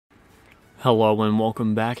Hello and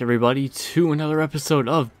welcome back everybody to another episode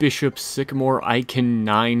of Bishop Sycamore Icon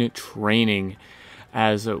 9 Training,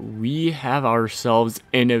 as we have ourselves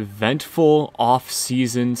an eventful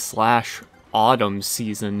off-season / autumn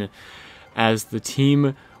season as the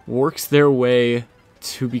team works their way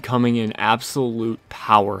to becoming an absolute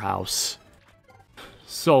powerhouse.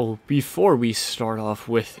 So before we start off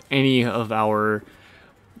with any of our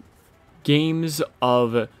games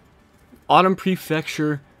of Autumn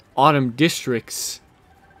Prefecture, Autumn Districts,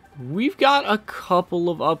 we've got a couple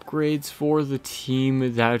of upgrades for the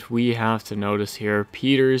team that we have to notice here.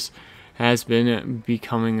 Peters has been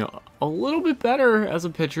becoming a little bit better as a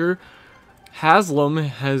pitcher. Haslam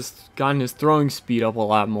has gotten his throwing speed up a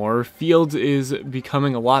lot more. Fields is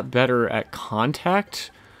becoming a lot better at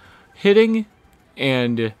contact hitting.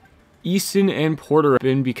 And Easton and Porter have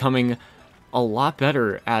been becoming a lot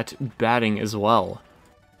better at batting as well.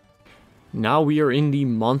 Now we are in the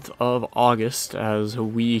month of August as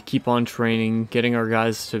we keep on training, getting our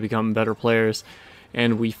guys to become better players,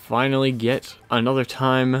 and we finally get another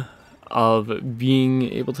time of being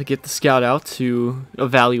able to get the scout out to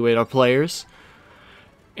evaluate our players.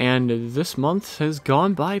 And this month has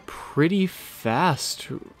gone by pretty fast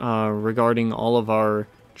regarding all of our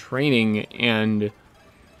training and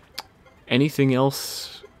anything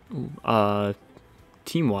else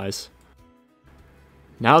team-wise.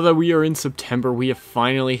 Now that we are in September, we have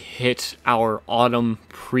finally hit our autumn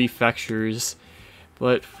prefectures.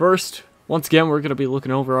 But first, once again, we're going to be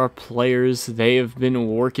looking over our players. They have been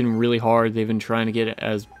working really hard. They've been trying to get it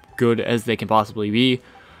as good as they can possibly be.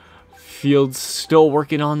 Fields still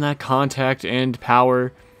working on that contact and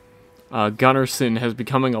power. Gunnarsson has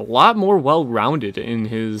becoming a lot more well-rounded in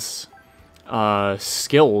his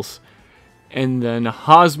skills. And then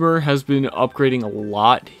Hosmer has been upgrading a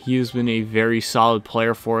lot. He has been a very solid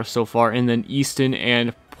player for us so far. And then Easton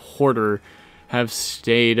and Porter have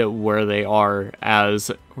stayed where they are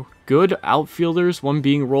as good outfielders, one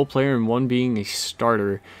being a role player and one being a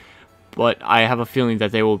starter. But I have a feeling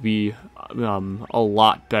that they will be a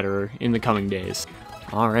lot better in the coming days.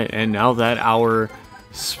 Alright, and now that our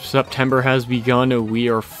September has begun, we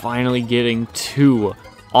are finally getting to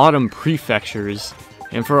Autumn Prefectures.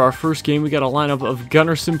 And for our first game, we got a lineup of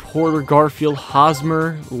Gunnarsson, Porter, Garfield,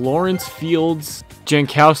 Hosmer, Lawrence, Fields,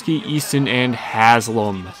 Jankowski, Easton, and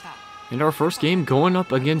Haslam. And our first game going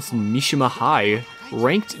up against Mishima High,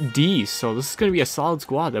 ranked D, so this is going to be a solid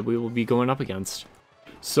squad that we will be going up against.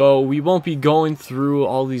 So we won't be going through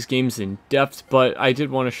all these games in depth, but I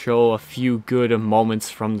did want to show a few good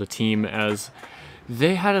moments from the team as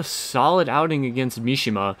they had a solid outing against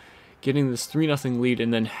Mishima, getting this 3-0 lead,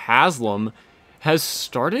 and then Haslam has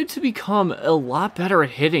started to become a lot better at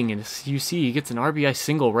hitting, and as you see, he gets an RBI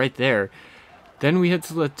single right there. Then we head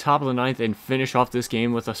to the top of the 9th and finish off this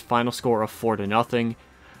game with a final score of 4-0.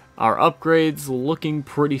 Our upgrades looking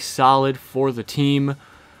pretty solid for the team,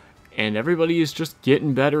 and everybody is just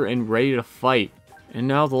getting better and ready to fight. And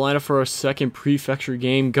now the lineup for our second prefecture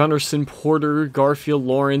game: Gunnarsson, Porter, Garfield,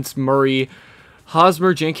 Lawrence, Murray,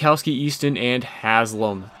 Hosmer, Jankowski, Easton, and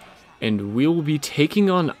Haslam. And we will be taking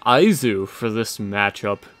on Aizu for this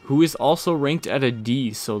matchup, who is also ranked at a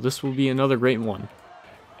D, so this will be another great one.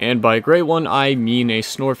 And by great one, I mean a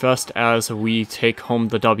snorefest as we take home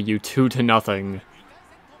the W 2-0.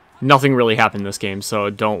 Nothing really happened this game, so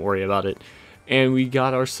don't worry about it. And we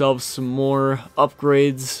got ourselves some more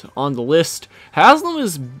upgrades on the list. Haslam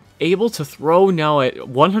is able to throw now at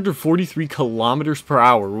 143 kilometers per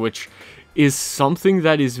hour, which is something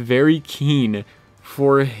that is very keen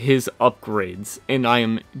for his upgrades, and I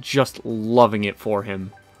am just loving it for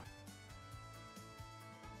him.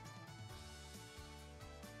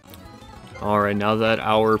 Alright, now that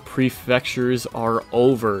our prefectures are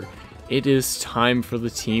over, it is time for the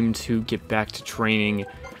team to get back to training.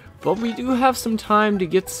 But we do have some time to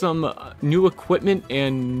get some new equipment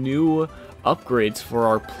and new upgrades for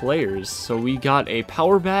our players. So we got a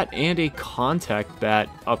power bat and a contact bat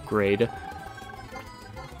upgrade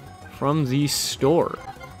from the store.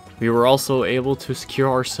 We were also able to secure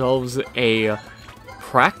ourselves a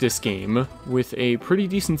practice game with a pretty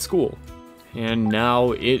decent school. And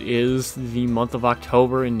now it is the month of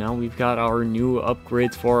October, and now we've got our new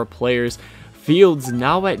upgrades for our players. Fields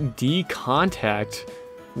now at D contact,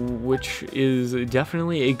 which is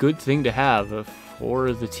definitely a good thing to have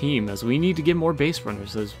for the team, as we need to get more base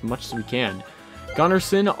runners as much as we can.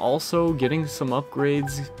 Gunnarsson also getting some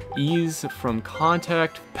upgrades, ease from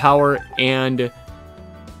contact, power, and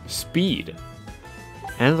speed.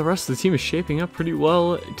 And the rest of the team is shaping up pretty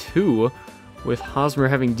well too, with Hosmer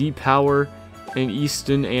having D power and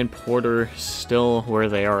Easton and Porter still where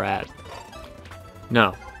they are at.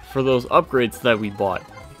 Now, for those upgrades that we bought.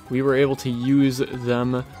 We were able to use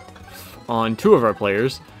them on 2 of our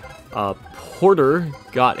players. Porter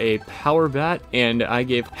got a power bat, and I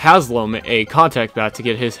gave Haslam a contact bat to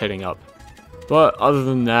get his hitting up. But other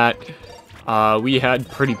than that, we had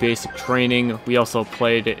pretty basic training. We also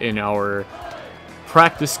played in our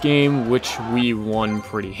practice game, which we won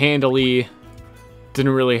pretty handily.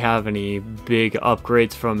 Didn't really have any big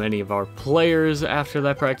upgrades from any of our players after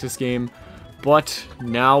that practice game. But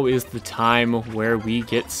now is the time where we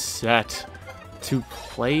get set to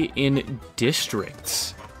play in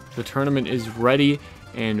districts. The tournament is ready,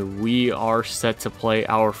 and we are set to play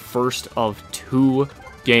our first of 2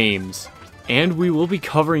 games. And we will be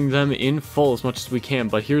covering them in full as much as we can.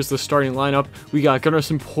 But here's the starting lineup. We got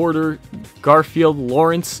Gunnarsson, Porter, Garfield,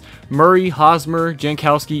 Lawrence, Murray, Hosmer,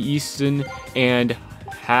 Jankowski, Easton, and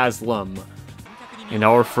Haslam. And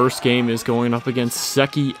our first game is going up against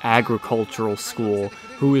Seki Agricultural School,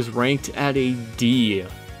 who is ranked at a D.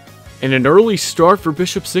 And an early start for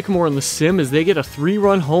Bishop Sycamore in the sim as they get a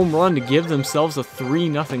 3-run home run to give themselves a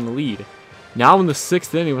 3-0 lead. Now in the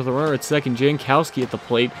 6th inning with a runner at second, Jankowski at the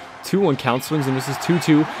plate. 2-1 count, swings and misses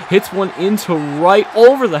 2-2. Hits one into right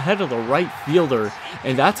over the head of the right fielder.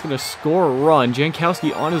 And that's going to score a run.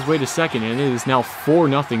 Jankowski on his way to second, and it is now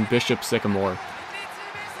 4-0 Bishop Sycamore.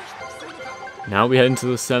 Now we head into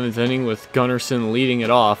the 7th inning with Gunnarsson leading it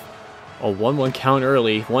off. A 1-1 count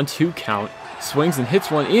early, 1-2 count. Swings and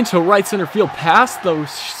hits one into right center field past the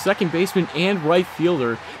second baseman and right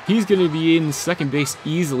fielder. He's going to be in second base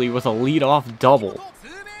easily with a leadoff double.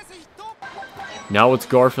 Now it's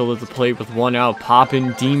Garfield at the plate with 1 out,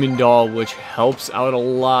 popping Demon Doll, which helps out a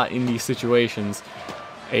lot in these situations.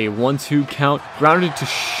 A 1-2 count, grounded to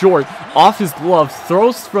short, off his glove,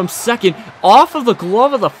 throws from second, off of the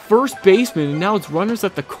glove of the first baseman, and now it's runners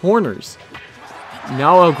at the corners.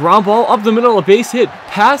 Now a ground ball up the middle, a base hit,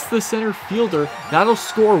 past the center fielder, that'll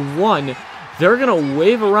score 1. They're going to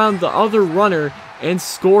wave around the other runner and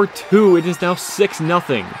score 2. It is now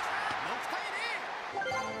 6-0.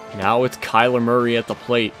 Now it's Kyler Murray at the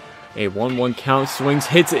plate. A 1-1 count, swings,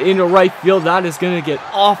 hits it into right field. That is going to get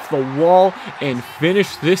off the wall and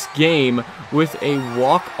finish this game with a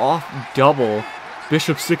walk-off double.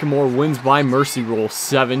 Bishop Sycamore wins by mercy rule,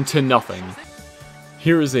 7-0.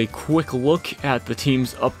 Here is a quick look at the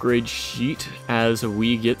team's upgrade sheet as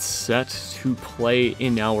we get set to play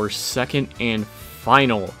in our second and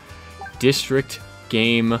final district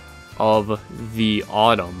game of the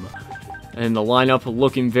autumn. And the lineup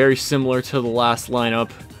looking very similar to the last lineup.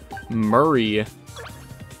 Murray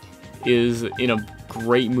is in a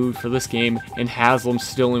great mood for this game, and Haslam's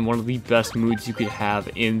still in one of the best moods you could have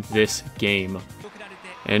in this game.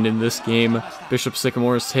 And in this game, Bishop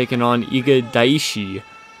Sycamore is taking on Iga Daishi,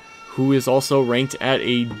 who is also ranked at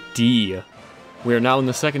a D. We are now in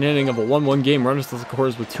the 2nd inning of a 1-1 game. Runners to the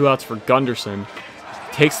corners with 2 outs for Gunnarsson.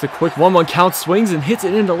 Takes the quick 1-1 count, swings and hits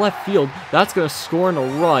it into left field. That's going to score in a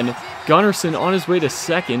run. Gunnarsson on his way to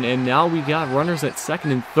second, and now we got runners at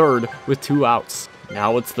second and third with 2 outs.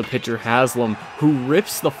 Now it's the pitcher Haslam, who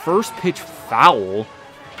rips the first pitch foul,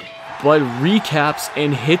 but recaps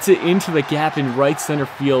and hits it into the gap in right center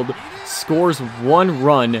field, scores 1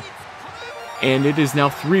 run, and it is now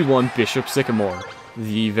 3-1 Bishop Sycamore.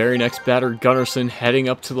 The very next batter, Gunnarsson, heading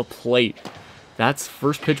up to the plate. That's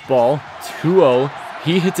first pitch ball, 2-0.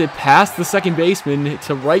 He hits it past the second baseman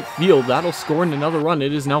to right field. That'll score in another run.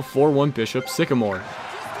 It is now 4-1 Bishop Sycamore.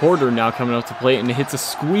 Porter now coming up to plate and hits a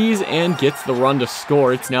squeeze and gets the run to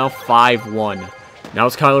score. It's now 5-1. Now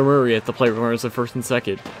it's Kyler Murray at the plate, runners at first and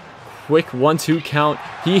second. Quick 1-2 count.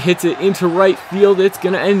 He hits it into right field. It's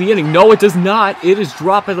going to end the inning. No, it does not. It is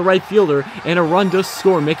dropped by the right fielder, and a run does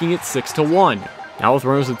score, making it 6-1. Now with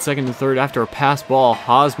runners at second and third after a pass ball,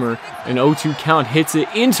 Hosmer, an 0-2 count, hits it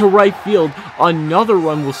into right field. Another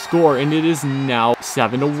run will score, and it is now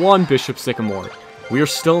 7-1 Bishop Sycamore. We are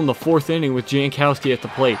still in the 4th inning with Jankowski at the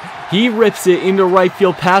plate. He rips it into right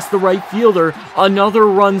field past the right fielder. Another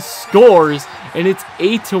run scores, and it's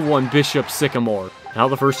 8-1 Bishop Sycamore. Now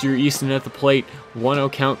the first-year Easton at the plate.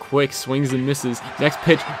 1-0 count quick, swings and misses. Next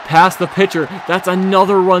pitch past the pitcher. That's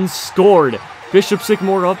another run scored. Bishop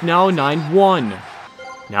Sycamore up now 9-1.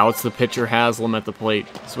 Now it's the pitcher Haslam at the plate.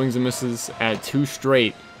 Swings and misses at 2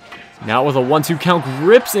 straight. Now with a 1-2 count,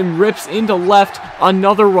 grips and rips into left.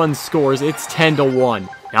 Another run scores. It's 10-1.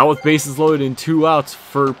 Now with bases loaded and 2 outs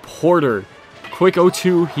for Porter. Quick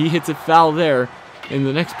 0-2. He hits it foul there. And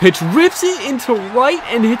the next pitch rips it into right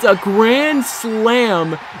and hits a grand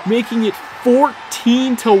slam, making it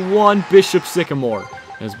 14-1 Bishop Sycamore.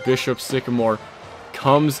 As Bishop Sycamore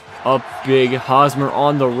comes up big. Hosmer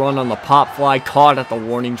on the run on the pop fly, caught at the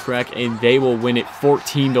warning track, and they will win it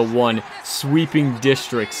 14-1, sweeping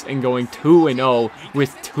districts and going 2-0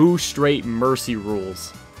 with 2 straight mercy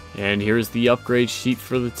rules. And here's the upgrade sheet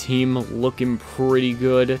for the team, looking pretty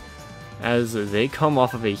good as they come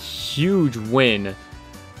off of a huge win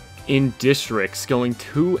in districts, going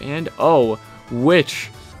 2-0, which,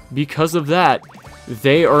 because of that,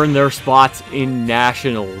 they earn their spots in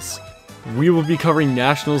nationals. We will be covering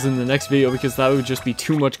nationals in the next video because that would just be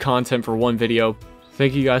too much content for one video.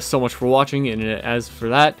 Thank you guys so much for watching, and as for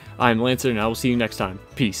that, I'm Lancer, and I will see you next time.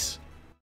 Peace.